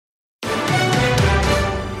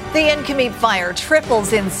The Incomeep fire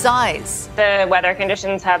triples in size. The weather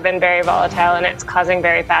conditions have been very volatile and it's causing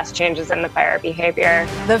very fast changes in the fire behavior.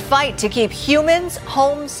 The fight to keep humans,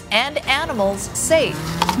 homes, and animals safe.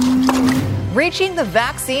 Reaching the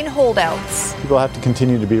vaccine holdouts. People have to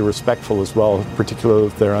continue to be respectful as well, particularly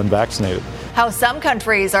if they're unvaccinated. How some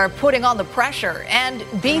countries are putting on the pressure, and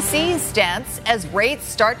BC's stance as rates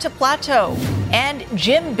start to plateau. And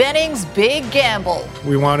Jim Benning's big gamble.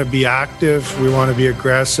 We want to be active, we want to be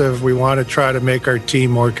aggressive, we want to try to make our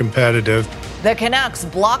team more competitive. The Canucks'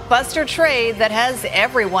 blockbuster trade that has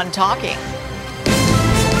everyone talking.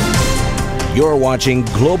 You're watching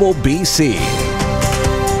Global BC.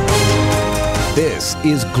 This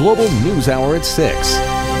is Global News Hour at 6.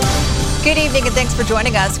 Good evening and thanks for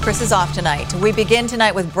joining us. Chris is off tonight. We begin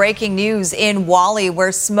tonight with breaking news in Whalley,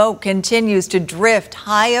 where smoke continues to drift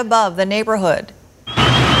high above the neighborhood.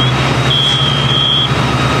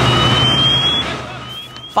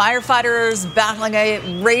 Firefighters battling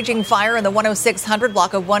a raging fire in the 10600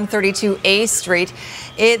 block of 132A Street.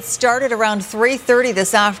 It started around 3:30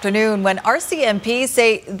 this afternoon when RCMP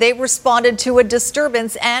say they responded to a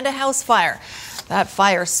disturbance and a house fire. That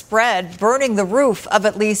fire spread, burning the roof of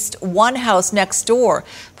at least one house next door.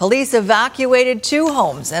 Police evacuated 2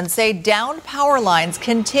 homes and say downed power lines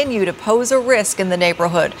continue to pose a risk in the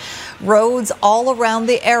neighborhood. Roads all around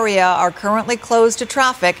the area are currently closed to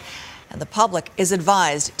traffic, and the public is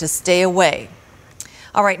advised to stay away.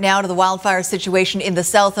 All right, now to the wildfire situation in the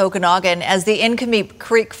South Okanagan as the Incomeep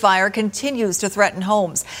Creek fire continues to threaten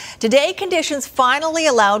homes. Today, conditions finally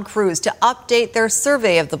allowed crews to update their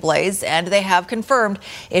survey of the blaze, and they have confirmed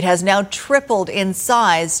it has now tripled in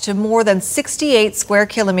size to more than 68 square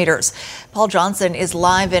kilometers. Paul Johnson is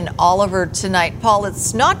live in Oliver tonight. Paul,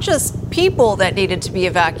 it's not just people that needed to be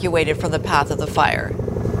evacuated from the path of the fire.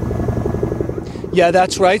 Yeah,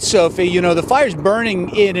 that's right, Sophie. You know, the fire's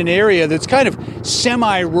burning in an area that's kind of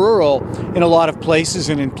semi-rural in a lot of places.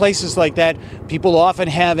 And in places like that, people often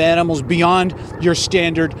have animals beyond your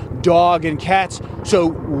standard dog and cats. So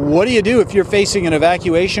what do you do if you're facing an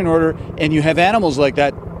evacuation order and you have animals like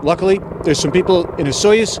that? Luckily, there's some people in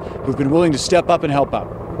Osoyoos who've been willing to step up and help out.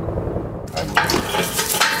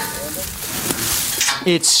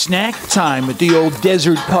 It's snack time at the old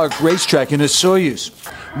Desert Park racetrack in Osoyoos.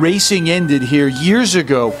 Racing ended here years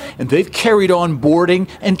ago, and they've carried on boarding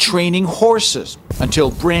and training horses until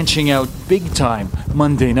branching out big time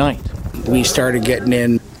Monday night. We started getting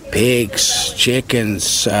in pigs,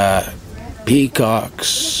 chickens,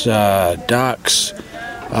 peacocks, ducks,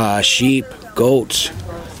 sheep, goats.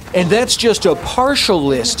 And that's just a partial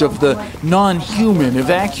list of the non-human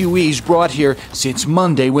evacuees brought here since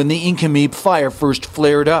Monday when the Incomeep fire first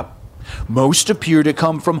flared up. Most appear to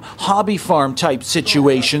come from hobby farm type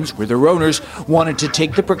situations where their owners wanted to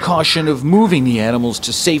take the precaution of moving the animals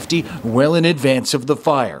to safety well in advance of the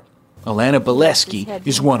fire. Alana Bileski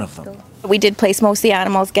is one of them. We did place most of the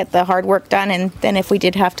animals, get the hard work done, and then if we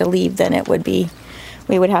did have to leave, then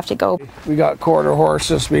we would have to go. We got quarter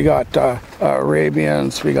horses, we got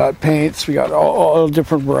Arabians, we got paints, we got all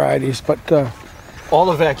different varieties, but all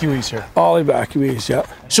evacuees here. All evacuees, yeah.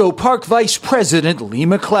 So Park Vice President Lee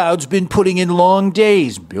McLeod's been putting in long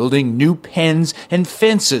days, building new pens and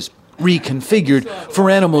fences, reconfigured for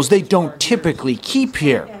animals they don't typically keep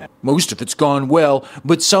here. Most of it's gone well,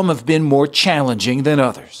 but some have been more challenging than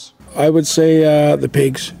others. I would say the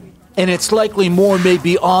pigs. And it's likely more may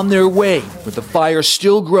be on their way, with the fire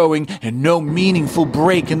still growing and no meaningful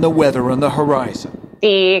break in the weather on the horizon.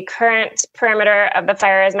 The current perimeter of the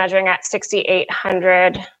fire is measuring at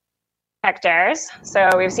 6,800 hectares. So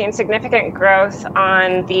we've seen significant growth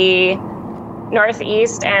on the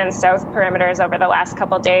northeast and south perimeters over the last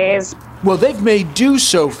couple days. Well, they've made do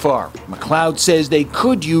so far. McLeod says they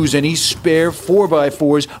could use any spare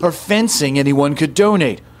 4x4s or fencing anyone could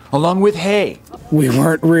donate, along with hay. We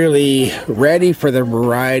weren't really ready for the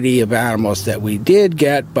variety of animals that we did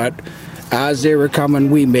get, but as they were coming,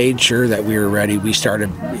 we made sure that we were ready. We started,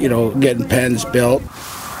 getting pens built.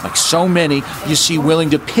 Like so many, you see willing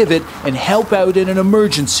to pivot and help out in an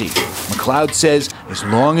emergency. McLeod says as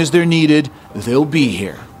long as they're needed, they'll be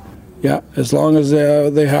here. Yeah, as long as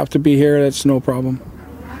they have to be here, that's no problem.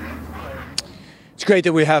 It's great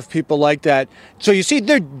that we have people like that. So you see,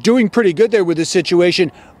 they're doing pretty good there with the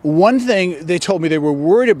situation. One thing they told me they were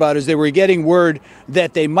worried about is they were getting word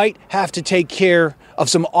that they might have to take care of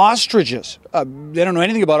some ostriches. They don't know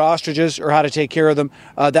anything about ostriches or how to take care of them.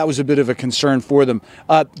 That was a bit of a concern for them.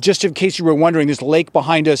 Just in case you were wondering, this lake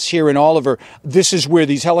behind us here in Oliver, this is where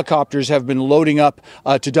these helicopters have been loading up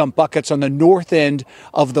to dump buckets on the north end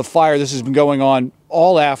of the fire. This has been going on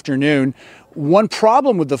all afternoon. One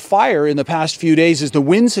problem with the fire in the past few days is the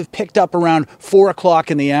winds have picked up around 4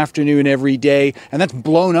 o'clock in the afternoon every day, and that's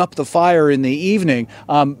blown up the fire in the evening.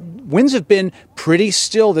 Winds have been pretty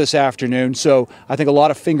still this afternoon, so I think a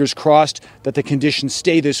lot of fingers crossed that the conditions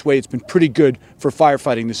stay this way. It's been pretty good for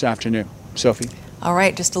firefighting this afternoon. Sophie. All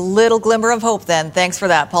right, just a little glimmer of hope then. Thanks for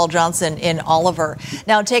that, Paul Johnson in Oliver.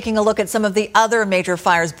 Now taking a look at some of the other major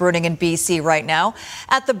fires burning in BC right now.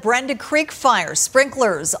 At the Brenda Creek fire,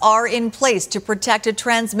 sprinklers are in place to protect a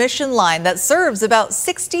transmission line that serves about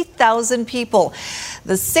 60,000 people.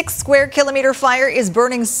 The 6 square kilometer fire is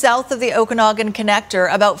burning south of the Okanagan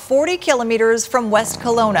Connector, about 40 kilometers from West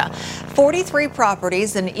Kelowna. 43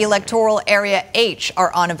 properties in Electoral Area H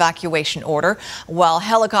are on evacuation order, while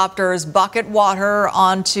helicopters bucket water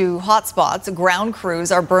onto hotspots. Ground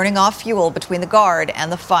crews are burning off fuel between the guard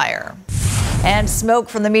and the fire. And smoke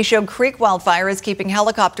from the Michaud Creek wildfire is keeping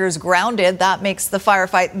helicopters grounded. That makes the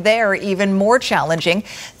firefight there even more challenging.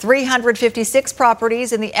 356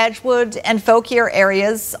 properties in the Edgewood and Fauquier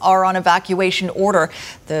areas are on evacuation order.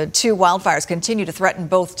 The 2 wildfires continue to threaten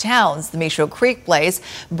both towns. The Michaud Creek blaze,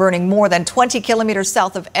 burning more than 20 kilometers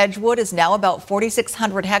south of Edgewood, is now about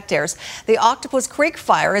 4,600 hectares. The Octopus Creek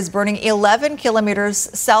fire is burning 11 kilometers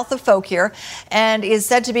south of Fauquier and is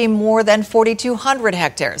said to be more than 4,200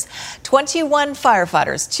 hectares. 21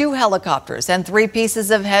 firefighters, 2 helicopters, and 3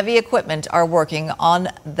 pieces of heavy equipment are working on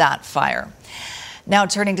that fire. Now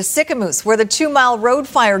turning to Sicamous, where the 2 Mile Road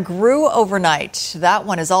fire grew overnight. That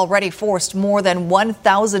one has already forced more than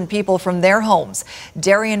 1,000 people from their homes.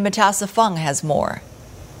 Darian Matasafung has more.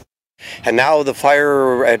 And now the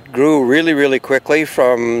fire grew really quickly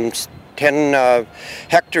from 10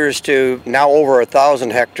 hectares to now over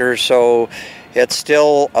 1,000 hectares. So it's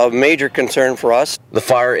still a major concern for us. The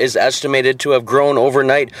fire is estimated to have grown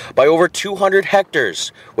overnight by over 200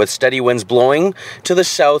 hectares, with steady winds blowing to the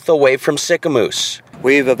south away from Sicamous.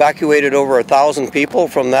 We've evacuated over 1,000 people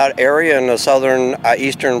from that area in the southern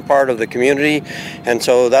eastern part of the community, and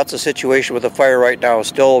so that's the situation with the fire right now.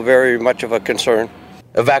 Still very much of a concern.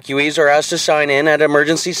 Evacuees are asked to sign in at an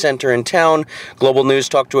emergency center in town. Global News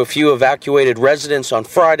talked to a few evacuated residents on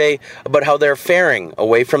Friday about how they're faring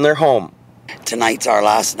away from their home. Tonight's our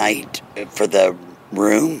last night for the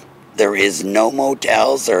room. There is no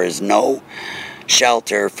motels. There is no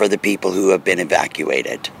shelter for the people who have been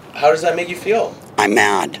evacuated. How does that make you feel? I'm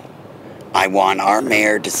mad. I want our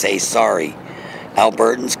mayor to say sorry.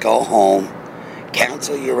 Albertans, go home,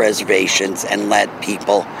 cancel your reservations, and let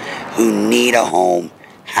people who need a home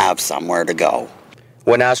have somewhere to go.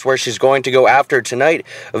 When asked where she's going to go after tonight,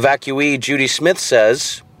 evacuee Judy Smith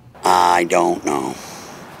says, I don't know.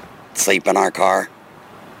 Sleep in our car.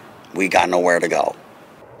 We got nowhere to go.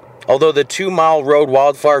 Although the 2 Mile Road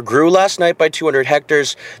wildfire grew last night by 200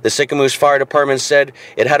 hectares, the Sicamous Fire Department said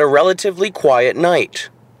it had a relatively quiet night.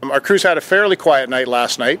 Our crews had a fairly quiet night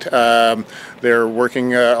last night. They're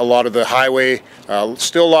working a lot of the highway,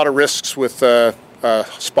 still a lot of risks with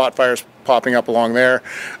spot fires popping up along there.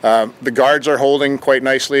 The guards are holding quite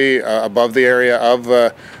nicely above the area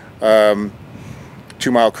of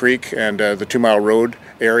 2 Mile Creek and the 2 Mile Road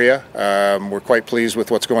area. We're quite pleased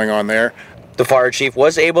with what's going on there. The fire chief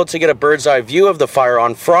was able to get a bird's eye view of the fire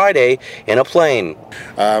on Friday in a plane.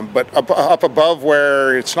 But up above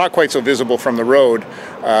where it's not quite so visible from the road,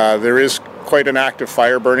 there is quite an active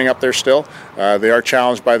fire burning up there still. They are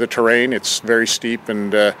challenged by the terrain. It's very steep,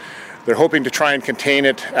 and they're hoping to try and contain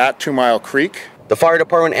it at 2 Mile Creek. The fire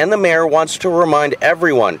department and the mayor wants to remind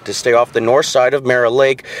everyone to stay off the north side of Mara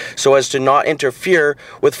Lake so as to not interfere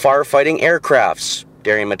with firefighting aircrafts.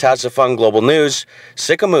 Darian Matasafung, Global News,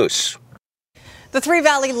 Sicamous. The Three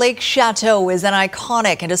Valley Lake Chateau is an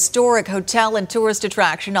iconic and historic hotel and tourist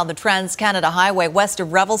attraction on the Trans-Canada Highway west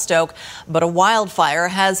of Revelstoke, but a wildfire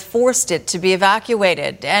has forced it to be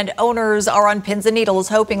evacuated, and owners are on pins and needles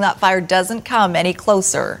hoping that fire doesn't come any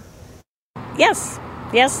closer. Yes,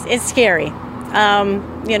 it's scary.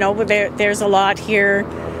 There's a lot here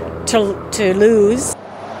to lose.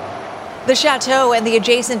 The chateau and the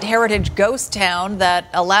adjacent heritage ghost town that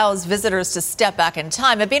allows visitors to step back in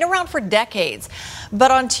time have been around for decades.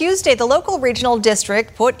 But on Tuesday, the local regional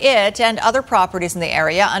district put it and other properties in the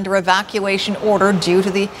area under evacuation order due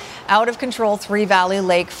to the out-of-control Three Valley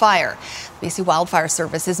Lake fire. BC Wildfire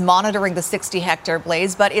Service is monitoring the 60-hectare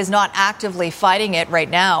blaze, but is not actively fighting it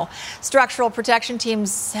right now. Structural protection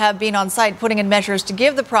teams have been on site putting in measures to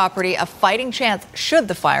give the property a fighting chance should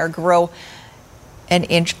the fire grow an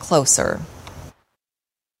inch closer.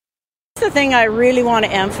 The thing I really want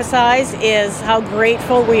to emphasize is how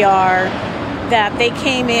grateful we are that they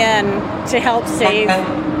came in to help save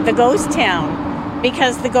the ghost town,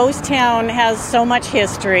 because the ghost town has so much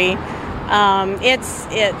history.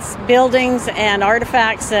 It's buildings and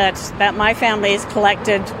artifacts that my family has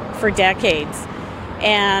collected for decades.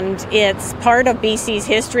 And it's part of BC's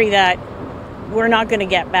history that we're not going to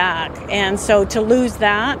get back. And so to lose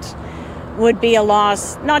that would be a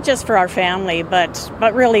loss, not just for our family, but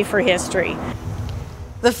really for history.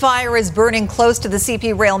 The fire is burning close to the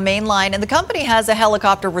CP Rail main line, and the company has a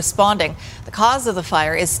helicopter responding. The cause of the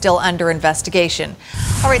fire is still under investigation.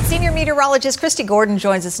 All right, senior meteorologist Christy Gordon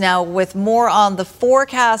joins us now with more on the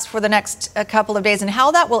forecast for the next couple of days and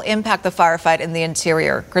how that will impact the firefight in the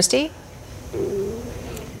interior. Christy?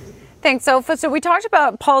 Thanks, Sophie. So we talked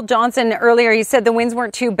about Paul Johnson earlier. He said the winds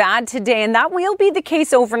weren't too bad today, and that will be the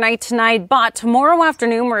case overnight tonight. But tomorrow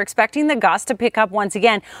afternoon, we're expecting the gusts to pick up once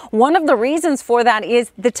again. One of the reasons for that is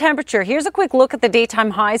the temperature. Here's a quick look at the daytime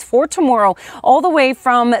highs for tomorrow, all the way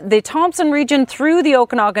from the Thompson region through the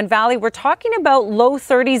Okanagan Valley. We're talking about low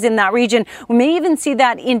 30s in that region. We may even see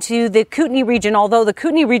that into the Kootenay region, although the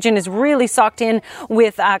Kootenay region is really socked in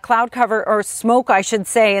with cloud cover, or smoke, I should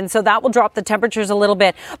say, and so that will drop the temperatures a little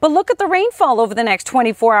bit. But look at the rainfall over the next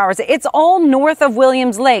 24 hours. It's all north of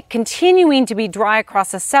Williams Lake, continuing to be dry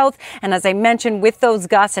across the south. And as I mentioned, with those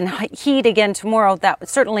gusts and heat again tomorrow, that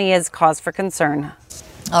certainly is cause for concern.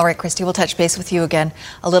 All right, Christy, we'll touch base with you again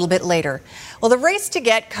a little bit later. Well, the race to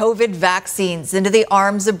get COVID vaccines into the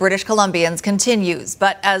arms of British Columbians continues.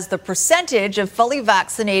 But as the percentage of fully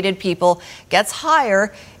vaccinated people gets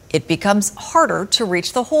higher, it becomes harder to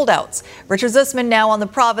reach the holdouts. Richard Zussman now on the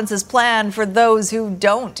province's plan for those who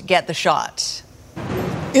don't get the shot.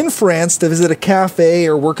 In France, to visit a cafe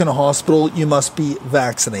or work in a hospital, you must be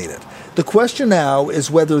vaccinated. The question now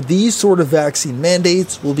is whether these sort of vaccine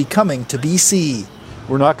mandates will be coming to BC.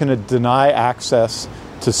 We're not going to deny access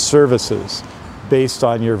to services based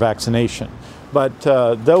on your vaccination, but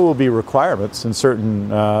there will be requirements in certain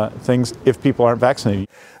things if people aren't vaccinated.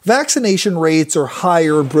 Vaccination rates are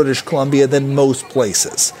higher in British Columbia than most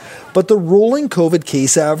places, but the rolling COVID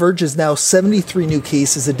case average is now 73 new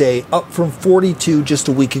cases a day, up from 42 just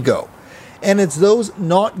a week ago. And it's those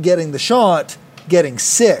not getting the shot getting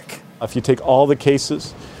sick. If you take all the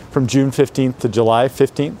cases from June 15th to July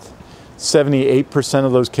 15th, 78%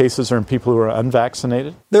 of those cases are in people who are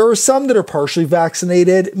unvaccinated. There are some that are partially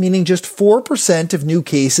vaccinated, meaning just 4% of new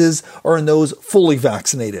cases are in those fully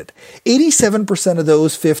vaccinated. 87% of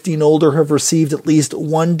those 50 and older have received at least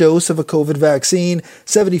one dose of a COVID vaccine,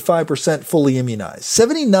 75% fully immunized.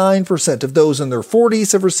 79% of those in their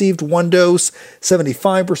 40s have received one dose,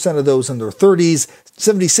 75% of those in their 30s,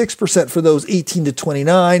 76% for those 18 to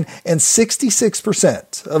 29, and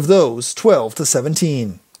 66% of those 12 to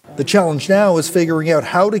 17. The challenge now is figuring out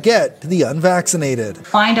how to get to the unvaccinated.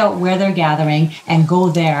 Find out where they're gathering and go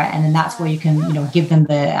there, and then that's where you can, give them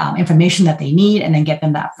the information that they need and then get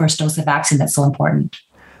them that first dose of vaccine that's so important.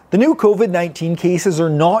 The new COVID-19 cases are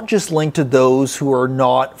not just linked to those who are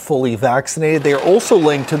not fully vaccinated. They are also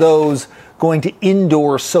linked to those going to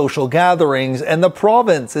indoor social gatherings, and the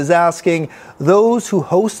province is asking those who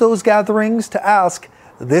host those gatherings to ask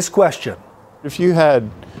this question. If you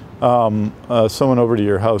had someone over to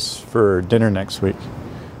your house for dinner next week,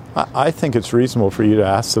 I think it's reasonable for you to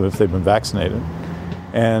ask them if they've been vaccinated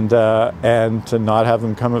and to not have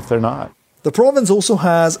them come if they're not. The province also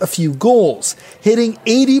has a few goals, hitting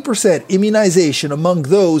 80% immunization among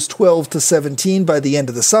those 12 to 17 by the end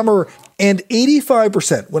of the summer and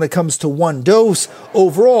 85% when it comes to one dose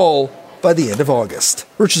overall by the end of August.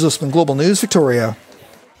 Richard Zussman, Global News, Victoria.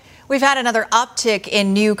 We've had another uptick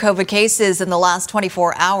in new COVID cases in the last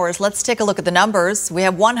 24 hours. Let's take a look at the numbers. We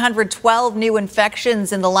have 112 new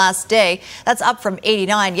infections in the last day. That's up from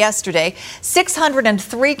 89 yesterday.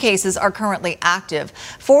 603 cases are currently active.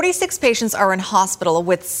 46 patients are in hospital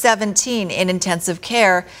with 17 in intensive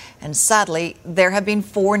care. And sadly, there have been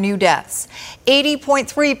 4 new deaths.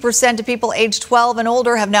 80.3% of people aged 12 and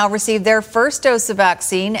older have now received their first dose of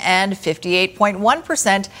vaccine, and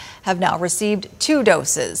 58.1% have now received 2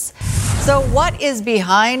 doses. So what is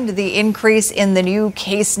behind the increase in the new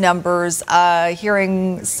case numbers?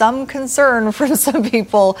 Hearing some concern from some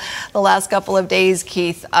people the last couple of days,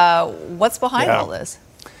 Keith. What's behind all this?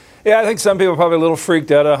 Yeah, I think some people are probably a little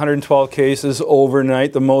freaked out. 112 cases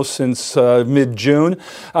overnight, the most since mid-June.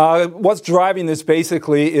 What's driving this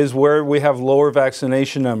basically is where we have lower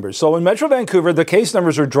vaccination numbers. So in Metro Vancouver, the case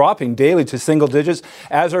numbers are dropping daily to single digits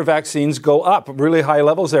as our vaccines go up. Really high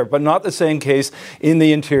levels there, but not the same case in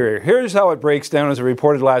the interior. Here's how it breaks down as I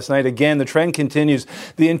reported last night. Again, the trend continues.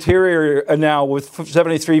 The interior now with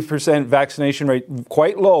 73% vaccination rate,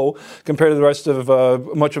 quite low compared to the rest of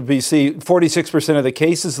much of BC. 46% of the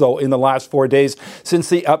cases, though, ago in the last 4 days since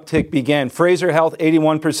the uptick began. Fraser Health,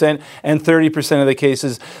 81% and 30% of the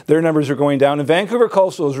cases, their numbers are going down. And Vancouver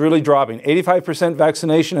Coastal is really dropping, 85%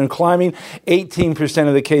 vaccination and climbing 18%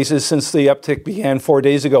 of the cases since the uptick began 4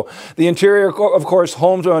 days ago. The Interior, of course,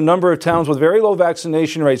 home to a number of towns with very low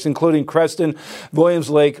vaccination rates, including Creston, Williams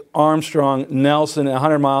Lake, Armstrong, Nelson, and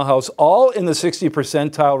 100 Mile House, all in the 60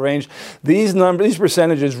 percentile range. These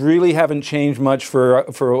percentages really haven't changed much for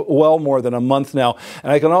well more than a month now.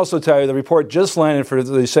 And I can also tell you the report just landed for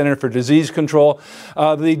the Center for Disease Control.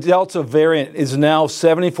 The Delta variant is now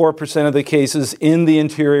 74% of the cases in the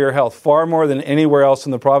Interior Health, far more than anywhere else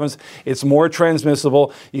in the province. It's more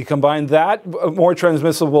transmissible. You combine that more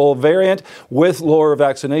transmissible variant with lower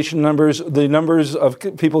vaccination numbers, the numbers of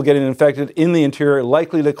people getting infected in the interior are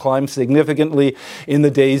likely to climb significantly in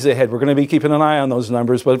the days ahead. We're going to be keeping an eye on those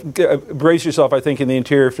numbers, but brace yourself, I think, in the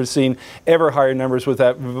interior for seeing ever higher numbers with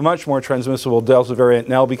that much more transmissible Delta variant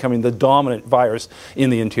now becoming the dominant virus in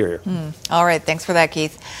the interior. All right, thanks for that,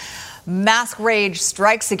 Keith. Mask rage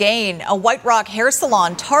strikes again. A White Rock hair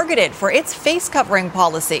salon targeted for its face covering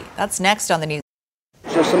policy. That's next on the news.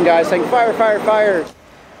 Just some guys saying, fire, fire, fire.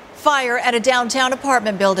 Fire at a downtown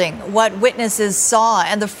apartment building. What witnesses saw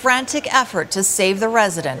and the frantic effort to save the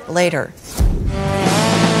resident later.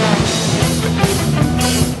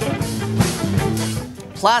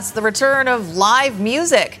 Plus, the return of live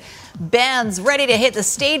music. Bands ready to hit the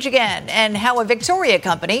stage again, and how a Victoria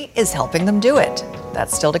company is helping them do it.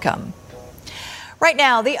 That's still to come. Right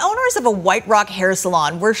now, the owners of a White Rock hair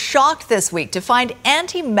salon were shocked this week to find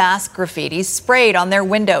anti-mask graffiti sprayed on their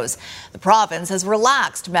windows. The province has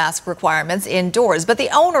relaxed mask requirements indoors, but the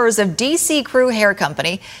owners of DC Crew Hair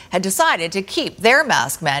Company had decided to keep their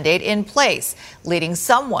mask mandate in place, leading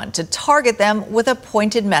someone to target them with a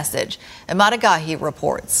pointed message. Amada Gahi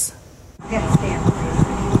reports.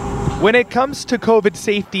 When it comes to COVID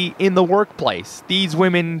safety in the workplace, these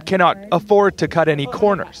women cannot afford to cut any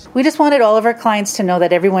corners. We just wanted all of our clients to know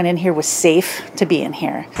that everyone in here was safe to be in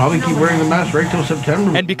here. Probably keep wearing the mask right till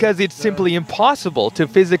September. And because it's simply impossible to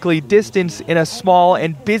physically distance in a small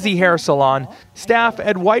and busy hair salon, staff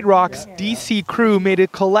at White Rock's DC Crew made a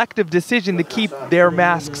collective decision to keep their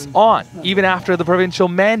masks on, even after the provincial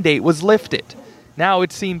mandate was lifted. Now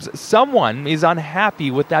it seems someone is unhappy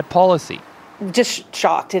with that policy. Just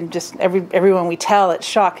shocked, and just everyone we tell it's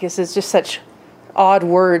shocked because it's just such odd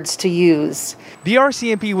words to use. The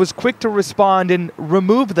RCMP was quick to respond and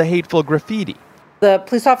remove the hateful graffiti. The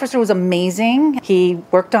police officer was amazing. He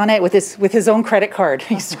worked on it with his own credit card.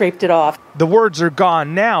 He scraped it off. The words are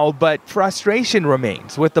gone now, but frustration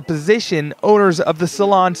remains with the position owners of the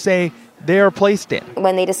salon say they are placed in.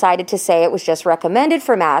 When they decided to say it was just recommended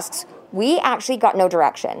for masks, we actually got no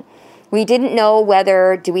direction. We didn't know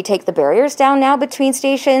whether, do we take the barriers down now between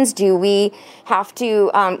stations? Do we have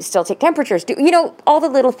to still take temperatures? All the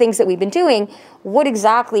little things that we've been doing. What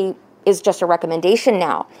exactly is just a recommendation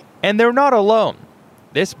now? And they're not alone.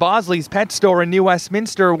 This Bosley's Pet Store in New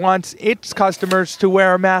Westminster wants its customers to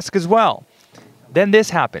wear a mask as well. Then this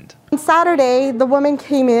happened. On Saturday, the woman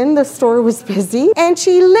came in, the store was busy, and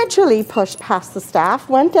she literally pushed past the staff,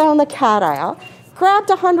 went down the cat aisle, grabbed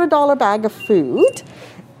a $100 bag of food,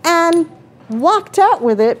 and walked out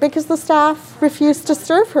with it because the staff refused to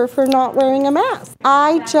serve her for not wearing a mask.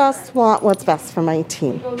 I just want what's best for my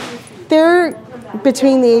team. They're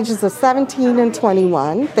between the ages of 17 and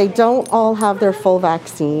 21. They don't all have their full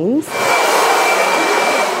vaccines.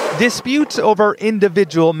 Disputes over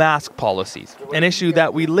individual mask policies, an issue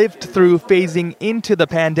that we lived through phasing into the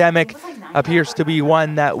pandemic, appears to be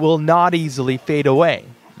one that will not easily fade away,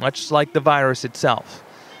 much like the virus itself.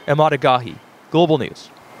 Amada Gahi, Global News.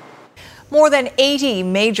 More than 80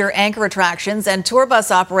 major anchor attractions and tour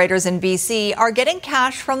bus operators in BC are getting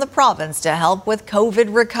cash from the province to help with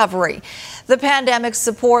COVID recovery. The pandemic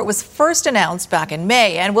support was first announced back in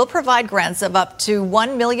May and will provide grants of up to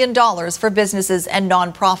 $1 million for businesses and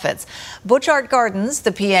nonprofits. Butch Art Gardens,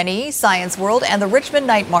 the PNE, Science World, and the Richmond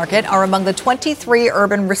Night Market are among the 23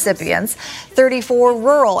 urban recipients. 34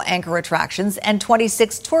 rural anchor attractions and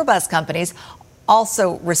 26 tour bus companies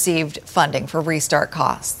also received funding for restart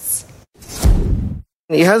costs.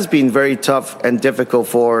 It has been very tough and difficult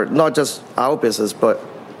for not just our business, but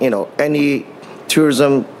any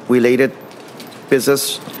tourism related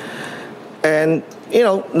business. And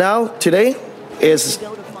now today is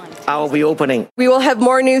our reopening. We will have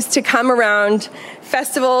more news to come around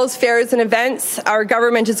festivals, fairs, and events. Our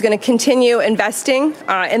government is going to continue investing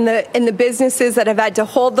in the businesses that have had to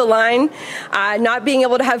hold the line, not being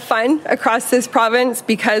able to have fun across this province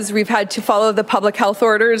because we've had to follow the public health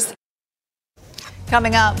orders.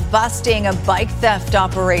 Coming up, busting a bike theft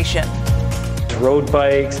operation. road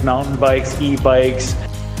bikes, mountain bikes, e-bikes.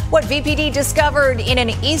 What VPD discovered in an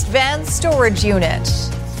East Van storage unit.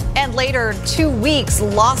 And later, 2 weeks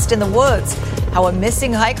lost in the woods. How a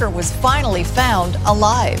missing hiker was finally found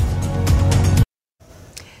alive.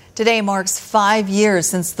 Today marks 5 years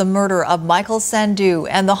since the murder of Michael Sandhu,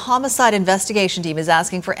 and the homicide investigation team is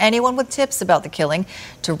asking for anyone with tips about the killing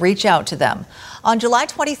to reach out to them. On July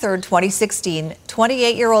 23, 2016,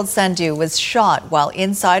 28-year-old Sandhu was shot while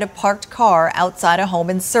inside a parked car outside a home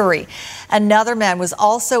in Surrey. Another man was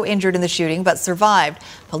also injured in the shooting but survived.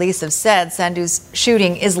 Police have said Sandhu's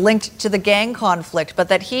shooting is linked to the gang conflict, but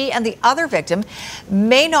that he and the other victim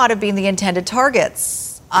may not have been the intended targets.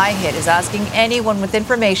 iHit is asking anyone with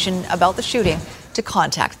information about the shooting to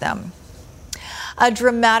contact them. A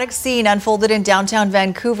dramatic scene unfolded in downtown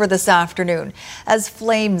Vancouver this afternoon as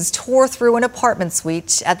flames tore through an apartment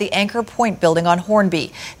suite at the Anchor Point building on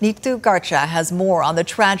Hornby. Neetu Garcha has more on the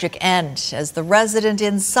tragic end as the resident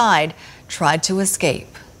inside tried to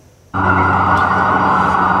escape.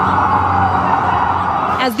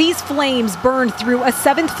 As these flames burned through a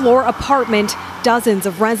 7th-floor apartment, dozens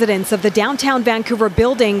of residents of the downtown Vancouver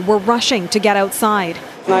building were rushing to get outside.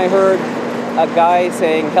 I heard a guy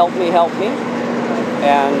saying, "Help me, help me."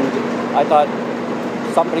 And I thought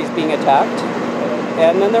somebody's being attacked.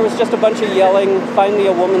 And then there was just a bunch of yelling. Finally,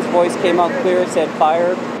 a woman's voice came out clear, said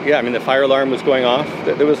fire. Yeah, I mean, the fire alarm was going off.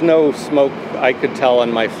 There was no smoke I could tell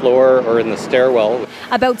on my floor or in the stairwell.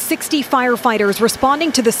 About 60 firefighters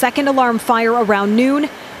responding to the second alarm fire around noon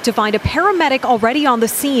to find a paramedic already on the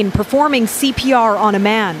scene performing CPR on a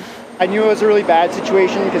man. I knew it was a really bad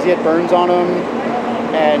situation because he had burns on him,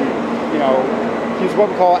 and, you know, he was what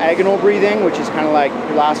we call agonal breathing, which is kind of like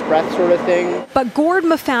your last breath sort of thing. But Gord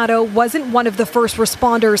Mafato wasn't one of the first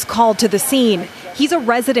responders called to the scene. He's a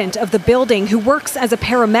resident of the building who works as a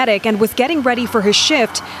paramedic and was getting ready for his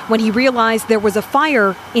shift when he realized there was a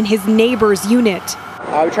fire in his neighbor's unit.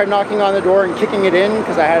 I tried knocking on the door and kicking it in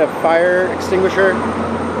because I had a fire extinguisher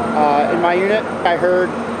in my unit. I heard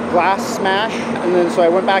glass smash, and then so I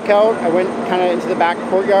went back out. I went kind of into the back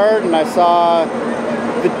courtyard, and I saw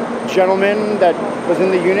the gentleman that was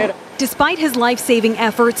in the unit. Despite his life-saving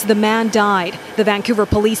efforts, the man died. The Vancouver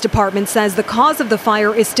Police Department says the cause of the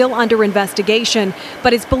fire is still under investigation,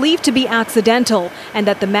 but is believed to be accidental and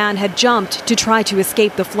that the man had jumped to try to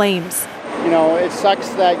escape the flames. You know, it sucks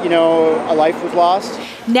that, you know, a life was lost.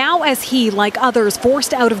 Now, as he, like others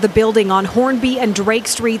forced out of the building on Hornby and Drake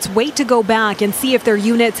Streets, wait to go back and see if their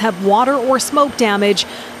units have water or smoke damage,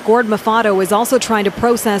 Gord Mafato is also trying to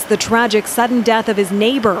process the tragic sudden death of his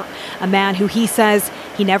neighbor, a man who he says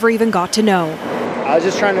he never even got to know. I was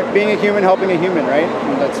just being a human, helping a human, right?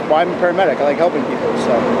 And that's why I'm a paramedic. I like helping people.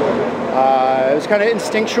 So it was kind of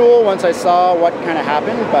instinctual once I saw what kind of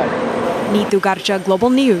happened, but... Neetu Garcha, Global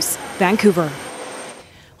News, Vancouver.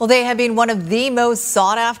 Well, they have been one of the most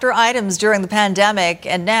sought-after items during the pandemic,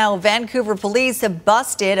 and now Vancouver police have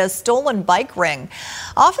busted a stolen bike ring.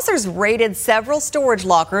 Officers raided several storage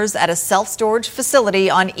lockers at a self-storage facility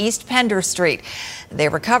on East Pender Street. They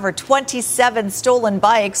recovered 27 stolen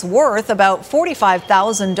bikes worth about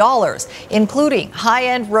 $45,000, including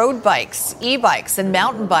high-end road bikes, e-bikes, and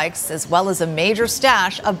mountain bikes, as well as a major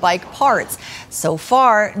stash of bike parts. So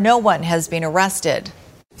far, no one has been arrested.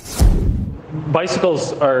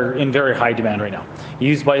 Bicycles are in very high demand right now.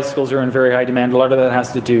 Used bicycles are in very high demand. A lot of that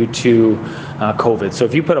has to do to COVID. So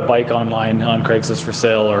if you put a bike online on Craigslist for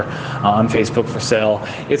sale or on Facebook for sale,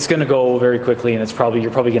 it's going to go very quickly, and you're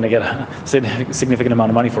probably going to get a significant amount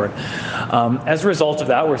of money for it. As a result of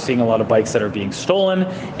that, we're seeing a lot of bikes that are being stolen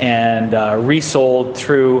and resold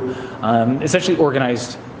through essentially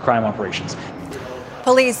organized crime operations.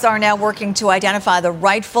 Police are now working to identify the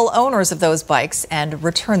rightful owners of those bikes and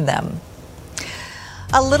return them.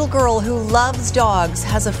 A little girl who loves dogs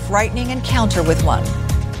has a frightening encounter with one.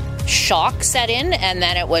 Shock set in, and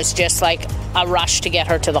then it was just like a rush to get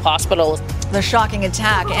her to the hospital. The shocking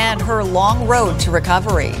attack and her long road to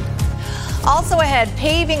recovery. Also ahead,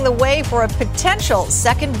 paving the way for a potential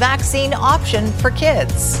second vaccine option for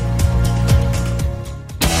kids.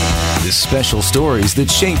 The special stories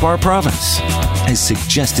that shape our province, as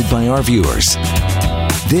suggested by our viewers.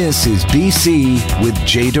 This is BC with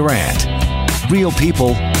Jay Durant. Real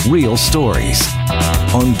people, real stories.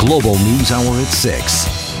 On Global News Hour at 6.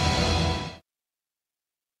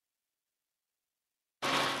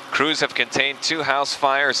 Crews have contained 2 house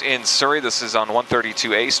fires in Surrey. This is on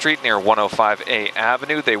 132A Street near 105A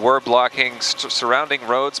Avenue. They were blocking surrounding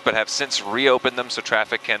roads but have since reopened them so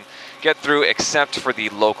traffic can get through except for the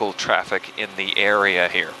local traffic in the area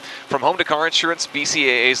here. From home to car insurance,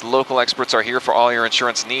 BCAA's local experts are here for all your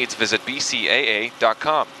insurance needs. Visit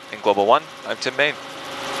bcaa.com. In Global One, I'm Tim Main.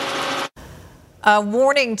 A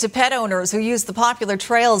warning to pet owners who use the popular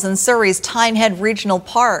trails in Surrey's Tynehead Regional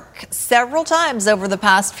Park. Several times over the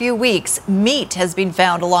past few weeks, meat has been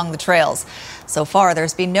found along the trails. So far,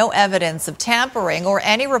 there's been no evidence of tampering or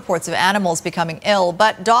any reports of animals becoming ill,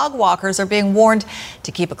 but dog walkers are being warned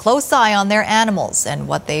to keep a close eye on their animals and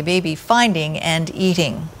what they may be finding and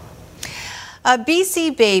eating. A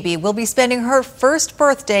BC baby will be spending her first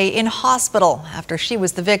birthday in hospital after she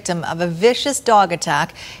was the victim of a vicious dog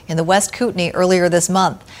attack in the West Kootenay earlier this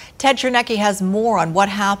month. Ted Chernecki has more on what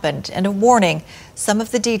happened and a warning. Some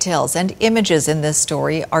of the details and images in this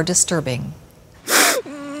story are disturbing.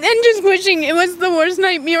 And just wishing it was the worst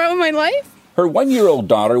nightmare of my life. Her 1-year-old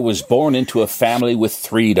daughter was born into a family with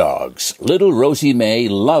 3 dogs. Little Rosie May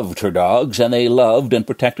loved her dogs, and they loved and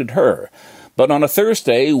protected her. But on a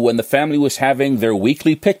Thursday, when the family was having their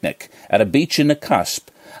weekly picnic at a beach in Nakusp,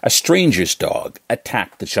 a stranger's dog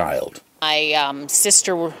attacked the child. My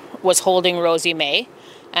sister was holding Rosie May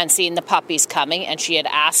and seeing the puppies coming, and she had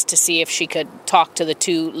asked to see if she could talk to the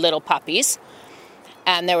 2 little puppies.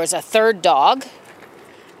 And there was a third dog.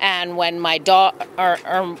 And when my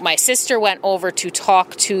sister went over to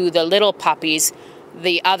talk to the little puppies,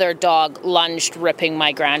 the other dog lunged, ripping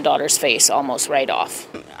my granddaughter's face almost right off.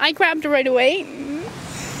 I grabbed her right away.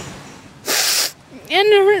 And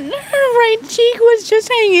her right cheek was just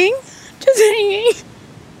hanging. It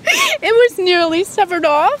was nearly severed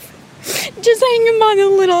off, just hanging by the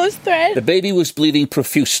littlest thread. The baby was bleeding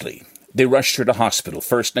profusely. They rushed her to hospital,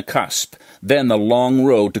 first Nakusp, then the long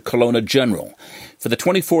road to Kelowna General. For the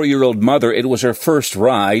 24-year-old mother, it was her first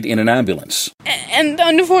ride in an ambulance. And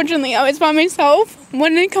unfortunately, I was by myself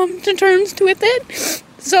when it comes to terms with it.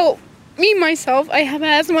 So, myself, I have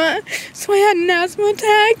asthma. So I had an asthma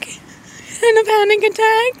attack and a panic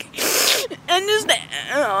attack. And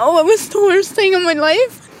it was the worst thing in my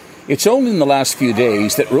life. It's only in the last few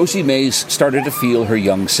days that Rosie Mays started to feel her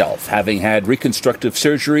young self, having had reconstructive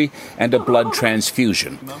surgery and a blood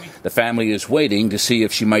transfusion. The family is waiting to see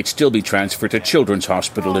if she might still be transferred to Children's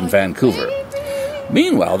Hospital in Vancouver.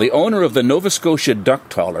 Meanwhile, the owner of the Nova Scotia duck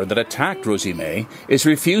trawler that attacked Rosie May is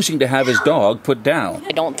refusing to have his dog put down.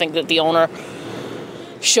 I don't think that the owner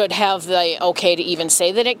should have the okay to even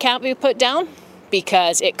say that it can't be put down,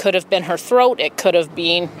 because it could have been her throat, it could have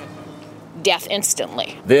been death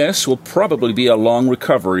instantly. This will probably be a long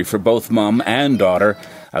recovery for both mom and daughter.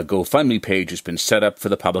 A GoFundMe page has been set up for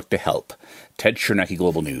the public to help. Ted Chernecki,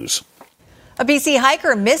 Global News. A BC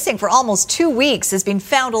hiker missing for almost 2 weeks has been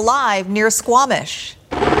found alive near Squamish.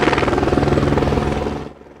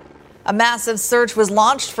 A massive search was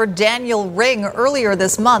launched for Daniel Ring earlier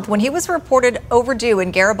this month when he was reported overdue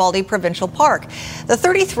in Garibaldi Provincial Park. The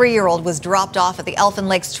 33-year-old was dropped off at the Elfin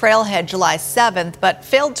Lakes trailhead July 7th, but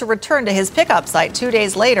failed to return to his pickup site 2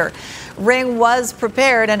 days later. Ring was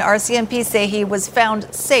prepared, and RCMP say he was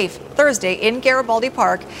found safe Thursday in Garibaldi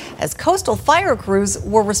Park as coastal fire crews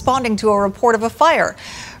were responding to a report of a fire.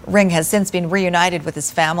 Ring has since been reunited with his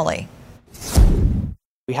family.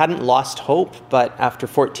 We hadn't lost hope, but after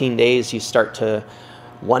 14 days, you start to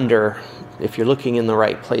wonder if you're looking in the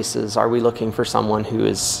right places. Are we looking for someone who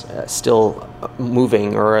is still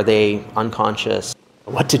moving, or are they unconscious?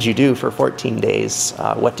 What did you do for 14 days?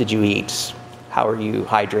 What did you eat? How are you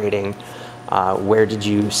hydrating? Where did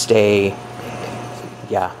you stay?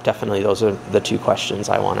 Yeah, definitely those are the 2 questions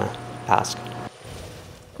I want to ask.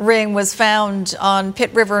 Ring was found on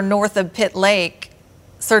Pitt River north of Pitt Lake.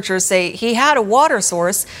 Searchers say he had a water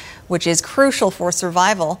source, which is crucial for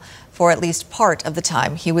survival for at least part of the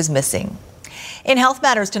time he was missing. In Health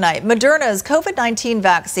Matters tonight, Moderna's COVID-19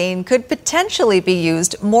 vaccine could potentially be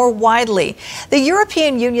used more widely. The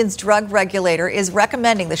European Union's drug regulator is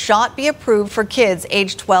recommending the shot be approved for kids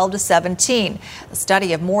aged 12 to 17. A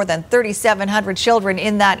study of more than 3,700 children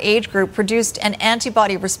in that age group produced an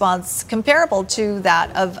antibody response comparable to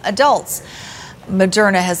that of adults.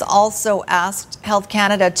 Moderna has also asked Health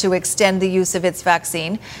Canada to extend the use of its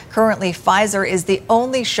vaccine. Currently, Pfizer is the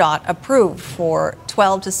only shot approved for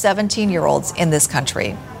 12 to 17-year-olds in this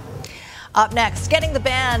country. Up next, getting the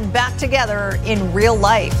band back together in real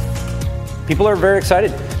life. People are very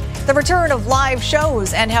excited. The return of live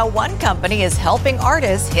shows and how one company is helping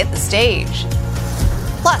artists hit the stage.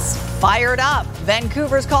 Plus, fired up.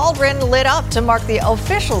 Vancouver's Cauldron lit up to mark the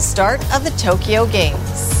official start of the Tokyo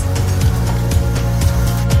Games.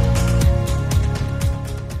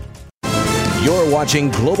 You're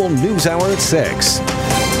watching Global News Hour at 6.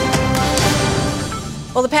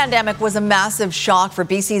 Well, the pandemic was a massive shock for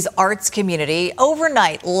BC's arts community.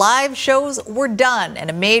 Overnight, live shows were done and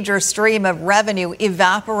a major stream of revenue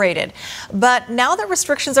evaporated. But now that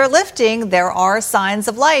restrictions are lifting, there are signs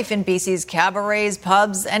of life in BC's cabarets,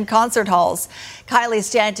 pubs, and concert halls. Kylie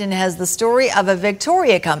Stanton has the story of a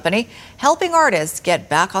Victoria company helping artists get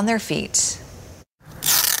back on their feet.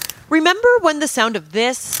 Remember when the sound of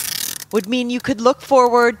this would mean you could look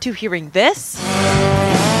forward to hearing this?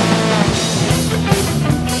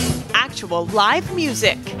 Actual live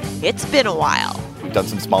music. It's been a while. We've done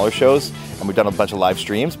some smaller shows and we've done a bunch of live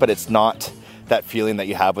streams, but it's not that feeling that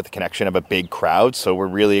you have with the connection of a big crowd. So we're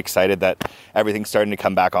really excited that everything's starting to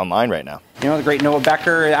come back online right now. You know, the great Noah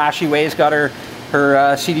Becker, Ashley Way's got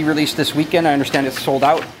her CD released this weekend. I understand it's sold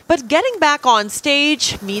out. But getting back on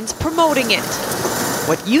stage means promoting it.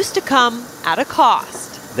 What used to come at a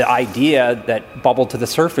cost. The idea that bubbled to the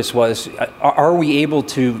surface was, are we able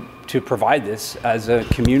to provide this as a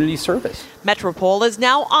community service? Metropole is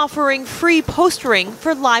now offering free postering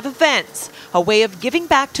for live events, a way of giving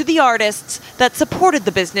back to the artists that supported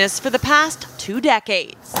the business for the past 2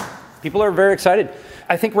 decades. People are very excited.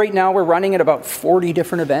 I think right now we're running at about 40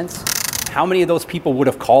 different events. How many of those people would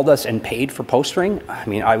have called us and paid for postering? I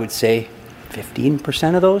mean, I would say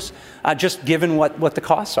 15% of those, just given what the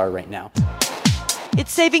costs are right now.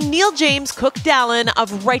 It's saving Neil James Cook Dallin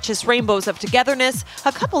of Righteous Rainbows of Togetherness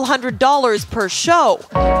a couple $100s per show.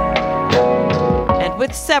 And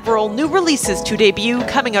with several new releases to debut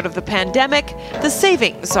coming out of the pandemic, the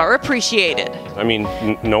savings are appreciated. I mean,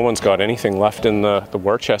 no one's got anything left in the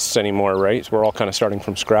war chests anymore, right? We're all kind of starting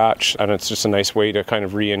from scratch, and it's just a nice way to kind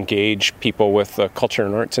of re-engage people with culture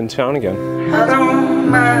and arts in town again.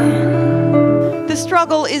 The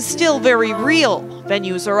struggle is still very real.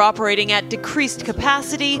 Venues are operating at decreased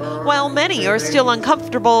capacity, while many are still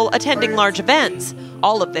uncomfortable attending large events.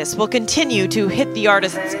 All of this will continue to hit the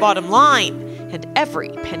artist's bottom line, and every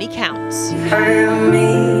penny counts.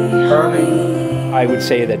 I would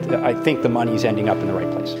say that I think the money's ending up in the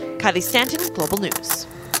right place. Kylie Stanton, Global News.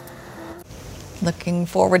 Looking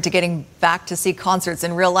forward to getting back to see concerts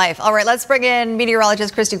in real life. All right, let's bring in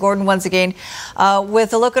meteorologist Christy Gordon once again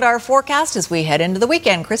with a look at our forecast as we head into the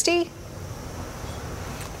weekend. Christy?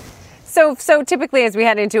 So typically as we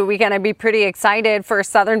head into a weekend, I'd be pretty excited for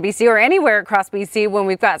southern BC or anywhere across BC when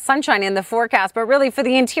we've got sunshine in the forecast. But really for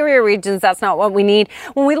the interior regions, that's not what we need.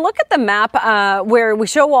 When we look at the map where we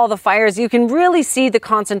show all the fires, you can really see the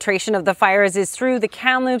concentration of the fires is through the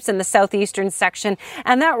Kamloops and the southeastern section.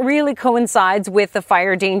 And that really coincides with the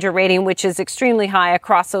fire danger rating, which is extremely high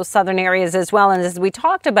across those southern areas as well. And as we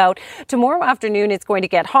talked about, tomorrow afternoon, it's going to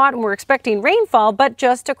get hot and we're expecting rainfall, but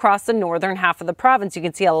just across the northern half of the province. You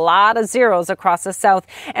can see a lot of zeros across the south.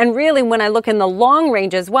 And really, when I look in the long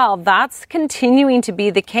range as well, that's continuing to be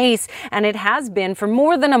the case. And it has been for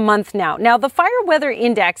more than a month now. Now, the Fire Weather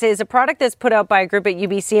Index is a product that's put out by a group at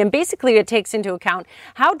UBC. And basically, it takes into account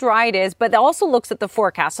how dry it is, but it also looks at the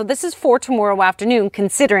forecast. So this is for tomorrow afternoon,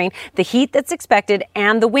 considering the heat that's expected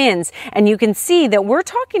and the winds. And you can see that we're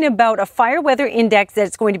talking about a fire weather index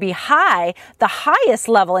that's going to be high, the highest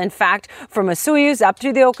level, in fact, from Osoyoos up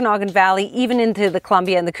through the Okanagan Valley, even into the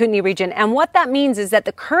Columbia and the Kootenay region. And what that means is that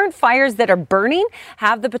the current fires that are burning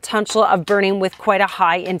have the potential of burning with quite a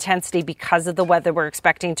high intensity because of the weather we're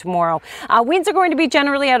expecting tomorrow. Winds are going to be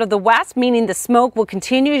generally out of the west, meaning the smoke will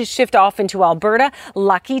continue to shift off into Alberta.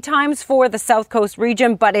 Lucky times for the South Coast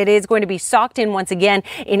region, but it is going to be socked in once again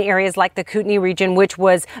in areas like the Kootenay region, which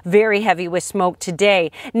was very heavy with smoke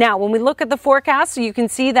today. Now, when we look at the forecast, you can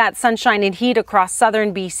see that sunshine and heat across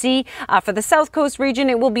southern BC. For the South Coast region,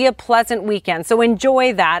 it will be a pleasant weekend. So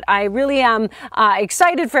enjoy that. I really am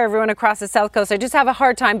excited for everyone across the South Coast. I just have a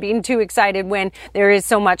hard time being too excited when there is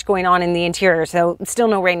so much going on in the interior. So still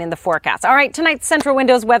no rain in the forecast. All right, tonight's Central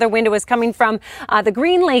Windows weather window is coming from the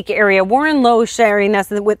Green Lake area. Warren Lowe sharing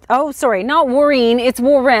us with, not Warren, it's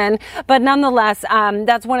Warren. But nonetheless,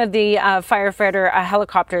 that's one of the firefighter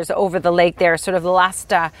helicopters over the lake there, sort of the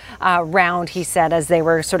last round, he said, as they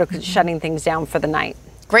were sort of shutting things down for the night.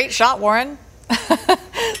 Great shot, Warren.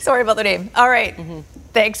 Sorry about the name. All right.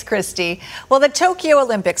 Thanks, Christy. Well, the Tokyo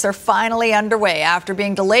Olympics are finally underway after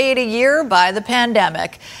being delayed a year by the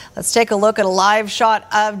pandemic. Let's take a look at a live shot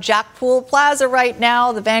of Jackpool Plaza right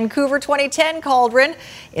now. The Vancouver 2010 cauldron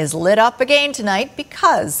is lit up again tonight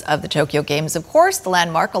because of the Tokyo Games. Of course, the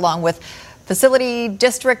landmark, along with facility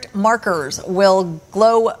district markers, will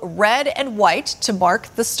glow red and white to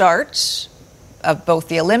mark the start of both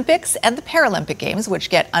the Olympics and the Paralympic Games, which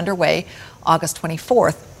get underway August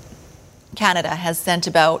 24th. Canada has sent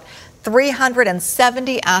about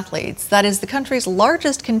 370 athletes. That is the country's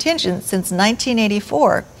largest contingent since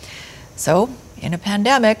 1984. So in a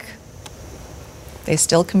pandemic, they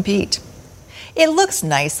still compete. It looks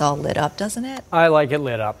nice all lit up, doesn't it? I like it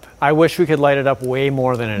lit up. I wish we could light it up way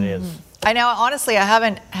more than it is. I know, honestly, I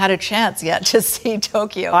haven't had a chance yet to see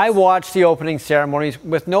Tokyo. I watched the opening ceremonies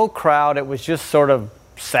with no crowd. It was just sort of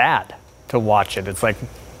sad to watch it. It's like,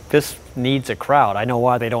 this needs a crowd. I know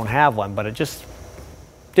why they don't have one, but it just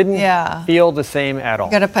didn't feel the same at all.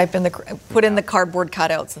 You got to put in the cardboard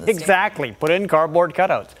cutouts. In the exactly, put in cardboard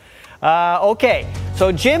cutouts. Okay,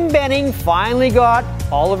 so Jim Benning finally got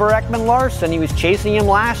Oliver Ekman-Larsson. He was chasing him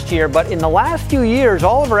last year, but in the last few years,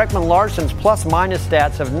 Oliver Ekman-Larsson's plus-minus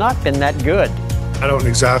stats have not been that good. I don't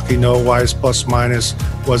exactly know why his plus-minus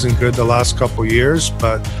wasn't good the last couple years,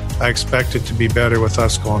 but I expect it to be better with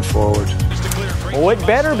us going forward. Oh, it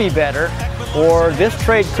better be better, or this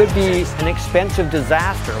trade could be an expensive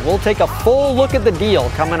disaster. We'll take a full look at the deal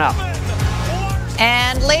coming up.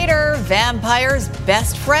 And later, Vampire's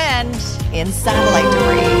best friend in satellite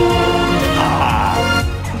debris.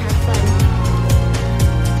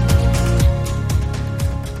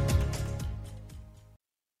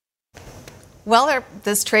 Well,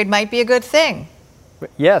 this trade might be a good thing.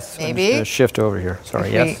 Yes. Maybe. I'm just going to shift over here.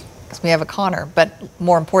 Sorry, yes. Because we have a Connor, but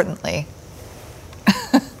more importantly.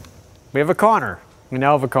 We have a Connor. We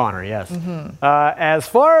now have a Connor, yes. As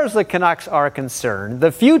far as the Canucks are concerned,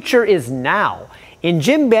 the future is now. In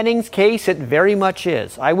Jim Benning's case, it very much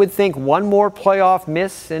is. I would think one more playoff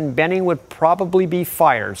miss and Benning would probably be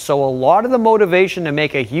fired. So a lot of the motivation to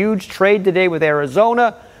make a huge trade today with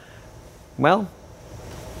Arizona, well,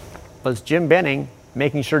 was Jim Benning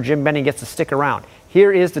making sure Jim Benning gets to stick around.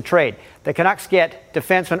 Here is the trade. The Canucks get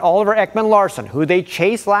defenseman Oliver Ekman-Larsson, who they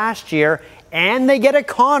chased last year, and they get a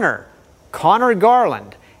Connor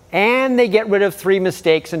Garland, and they get rid of 3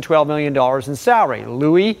 mistakes and $12 million in salary.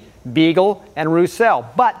 Louis, Beagle, and Roussel.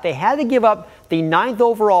 But they had to give up the 9th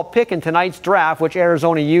overall pick in tonight's draft, which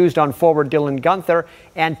Arizona used on forward Dylan Guenther,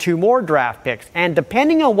 and 2 more draft picks. And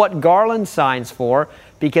depending on what Garland signs for,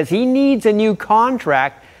 because he needs a new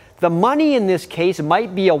contract, the money in this case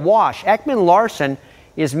might be a wash. Ekman-Larsson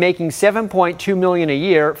is making $7.2 million a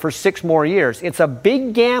year for 6 more years. It's a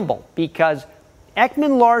big gamble because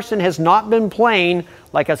Ekman-Larsson has not been playing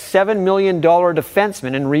like a $7 million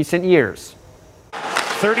defenseman in recent years.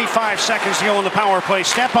 35 seconds to go on the power play.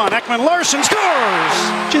 Step on Ekman-Larsson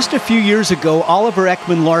scores! Just a few years ago, Oliver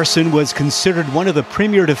Ekman-Larsson was considered one of the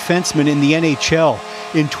premier defensemen in the NHL.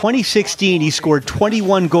 In 2016, he scored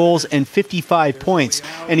 21 goals and 55 points,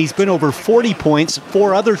 and he's been over 40 points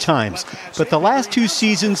 4 other times. But the last 2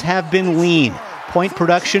 seasons have been lean. Point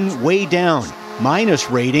production way down. Minus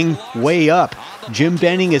rating way up. Jim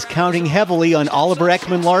Benning is counting heavily on Oliver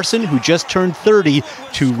Ekman-Larsson, who just turned 30,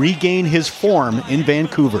 to regain his form in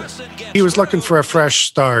Vancouver. He was looking for a fresh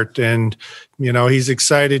start, and he's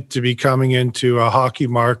excited to be coming into a hockey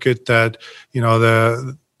market that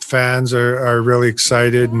the fans are really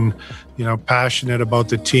excited and passionate about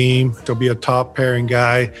the team. He'll be a top pairing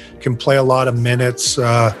guy, can play a lot of minutes.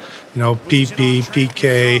 PP,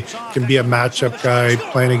 PK, can be a matchup guy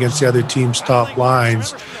playing against the other team's top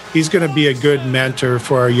lines. He's going to be a good mentor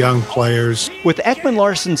for our young players. With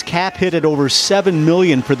Ekman-Larsson's cap hit at over $7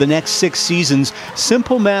 million for the next 6 seasons,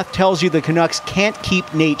 simple math tells you the Canucks can't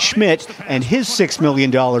keep Nate Schmidt and his $6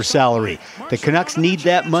 million salary. The Canucks need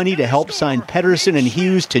that money to help sign Pettersson and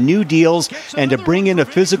Hughes to new deals and to bring in a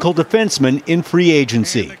physical defenseman in free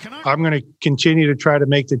agency. I'm going to continue to try to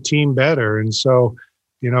make the team better, and so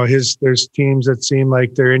there's teams that seem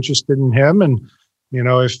like they're interested in him, and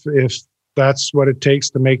if that's what it takes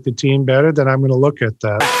to make the team better, then I'm going to look at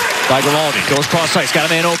that. By Grimaldi, goes cross ice, got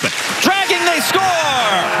a man open. Dragging, they score!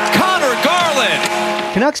 Connor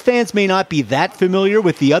Garland! Canucks fans may not be that familiar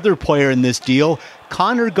with the other player in this deal,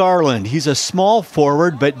 Connor Garland. He's a small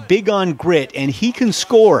forward, but big on grit, and he can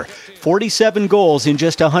score. 47 goals in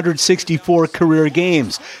just 164 career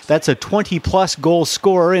games. That's a 20-plus goal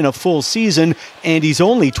scorer in a full season, and he's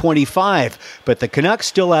only 25. But the Canucks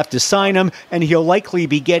still have to sign him, and he'll likely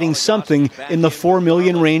be getting something in the $4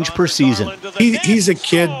 million range per season. He's a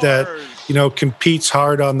kid that, competes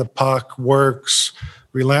hard on the puck, works,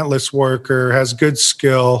 relentless worker, has good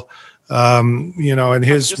skill. And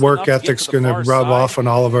his work ethic's going to rub off on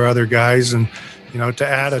all of our other guys. And, to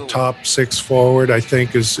add a top 6 forward, I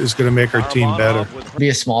think is going to make our team better. To be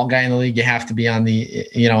a small guy in the league, you have to be on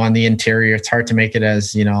the interior. It's hard to make it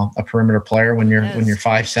as, a perimeter player when you're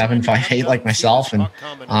 5'7", 5'8", like myself. And,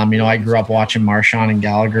 I grew up watching Marchand and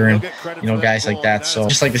Gallagher and, guys like that. So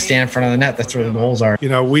just like to stand in front of the net, that's where the goals are.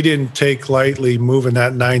 We didn't take lightly moving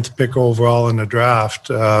that 9th pick overall in the draft.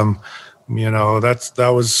 That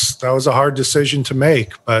was a hard decision to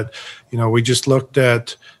make, but we just looked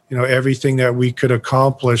at everything that we could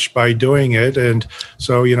accomplish by doing it. And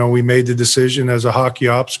so, we made the decision as a hockey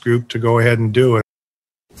ops group to go ahead and do it.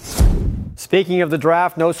 Speaking of the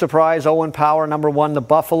draft, no surprise, Owen Power, number 1, the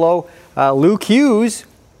Buffalo. Luke Hughes,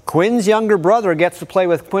 Quinn's younger brother, gets to play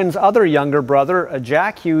with Quinn's other younger brother,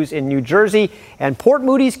 Jack Hughes, in New Jersey. And Port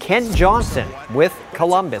Moody's Kent Johnson with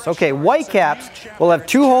Columbus. Okay, Whitecaps will have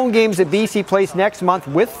 2 home games at BC Place next month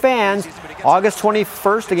with fans. August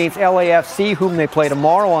 21st against LAFC, whom they play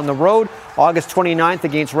tomorrow on the road. August 29th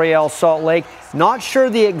against Real Salt Lake. Not sure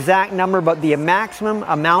the exact number, but the maximum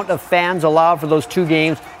amount of fans allowed for those 2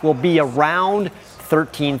 games will be around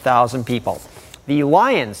 13,000 people. The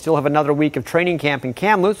Lions still have another week of training camp in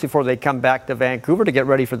Kamloops before they come back to Vancouver to get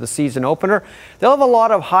ready for the season opener. They'll have a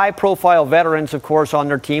lot of high-profile veterans, of course, on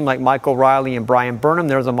their team, like Michael Riley and Brian Burnham.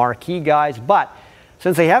 They're the marquee guys. But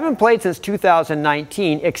since they haven't played since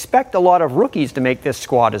 2019, expect a lot of rookies to make this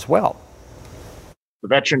squad as well. The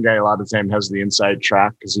veteran guy a lot of the time has the inside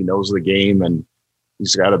track because he knows the game and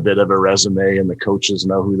he's got a bit of a resume and the coaches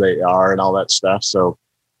know who they are and all that stuff. So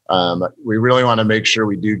we really want to make sure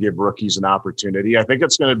we do give rookies an opportunity. I think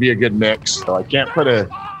it's going to be a good mix. So I can't put a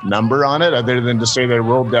number on it other than to say there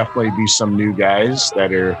will definitely be some new guys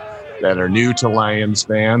that are new to Lions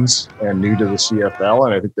fans and new to the CFL.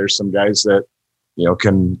 And I think there's some guys that,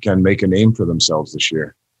 can make a name for themselves this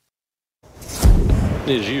year.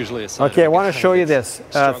 Is usually a sign. Okay, I want to show you this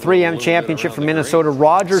 3M championship from Minnesota.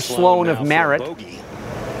 Roger Sloan of Merritt.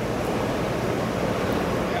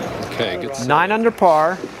 Okay, good. 9 under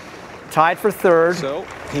par, tied for 3rd. So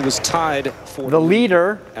he was tied for the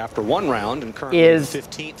leader after 1 round and currently is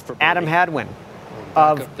 15th for Adam Hadwin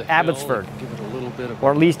of Abbotsford.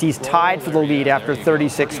 Or at least he's tied for the lead after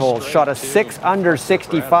 36 holes. Shot a 6 under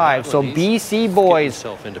 65. So BC boys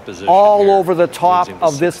all over the top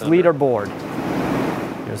of this leaderboard.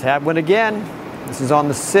 Here's Hadwin again. This is on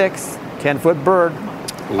the 6th, 10-foot bird.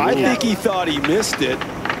 I think he thought he missed it.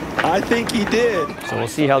 I think he did. So we'll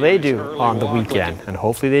see how they do on the weekend, and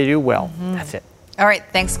hopefully they do well. That's it. All right,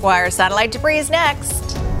 thanks, Squire. Satellite debris is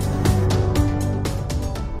next.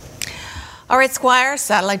 All right, Squire,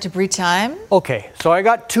 satellite debris time. Okay, so I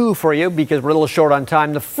got 2 for you because we're a little short on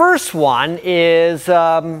time. The first one is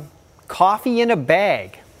coffee in a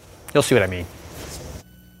bag. You'll see what I mean.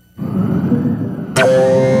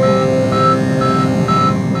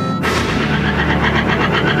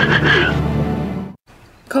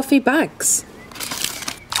 Coffee bags.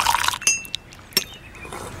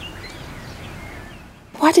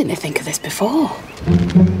 Why didn't I think of this before?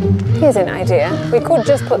 Here's an idea. We could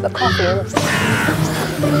just put the coffee in.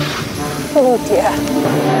 Oh dear.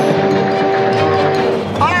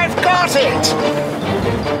 I've got it!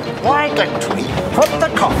 Why don't we put the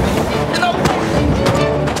coffee in a...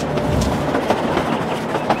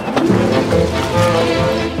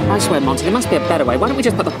 I swear, Monty, there must be a better way. Why don't we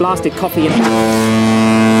just put the blasted coffee in?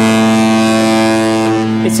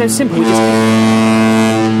 It's so simple. You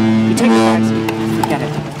take the bags and forget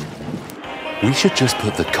it. We should just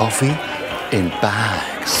put the coffee in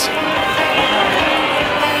bags.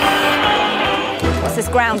 What's this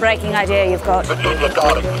groundbreaking idea you've got?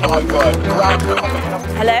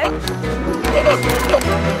 Hello?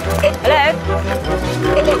 Hello?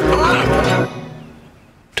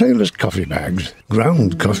 Taylor's coffee bags.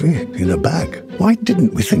 Ground coffee in a bag. Why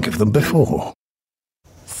didn't we think of them before?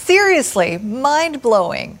 Seriously,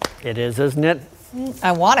 mind-blowing. It is, isn't it?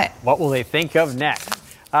 I want it. What will they think of next?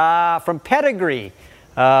 From Pedigree,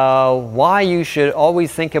 why you should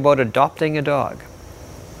always think about adopting a dog.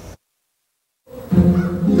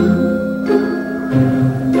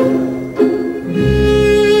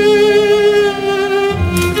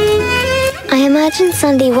 I imagine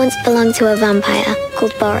Sandy once belonged to a vampire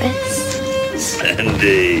called Boris.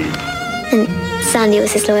 Sandy. And Sandy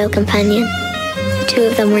was his loyal companion. The 2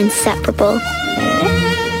 of them were inseparable.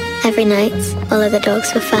 Every night, while other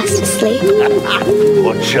dogs were fast asleep,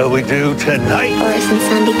 What shall we do tonight? Boris and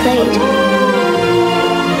Sandy played.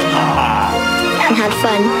 And had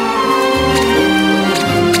fun.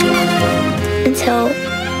 Until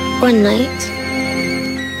one night,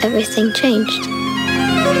 everything changed.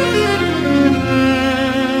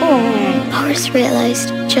 Boris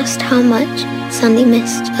realized just how much Sandy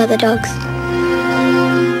missed other dogs.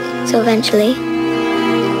 So eventually,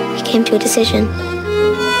 he came to a decision.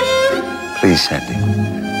 Please, Sandy.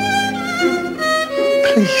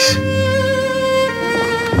 Please.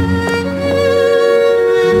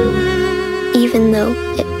 Even though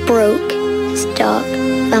it broke his dark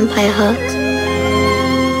vampire heart,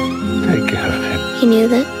 Take care of him. he knew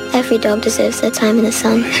that every dog deserves their time in the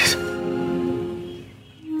sun.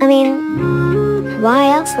 I mean, Why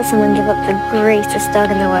else would someone give up the greatest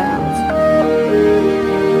dog in the world?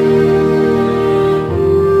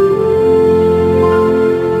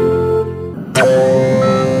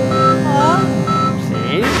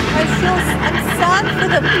 I'm sad for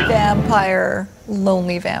the vampire,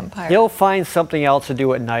 lonely vampire. He'll find something else to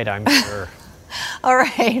do at night, I'm sure. All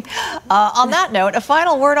right. On that note, a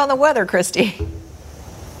final word on the weather, Christy.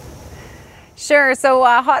 Sure. So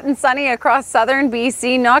hot and sunny across southern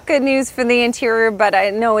BC. Not good news for the interior, but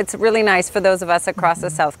I know it's really nice for those of us across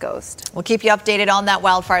the south coast. We'll keep you updated on that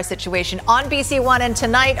wildfire situation on BC One and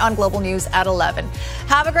tonight on Global News at 11.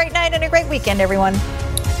 Have a great night and a great weekend, everyone.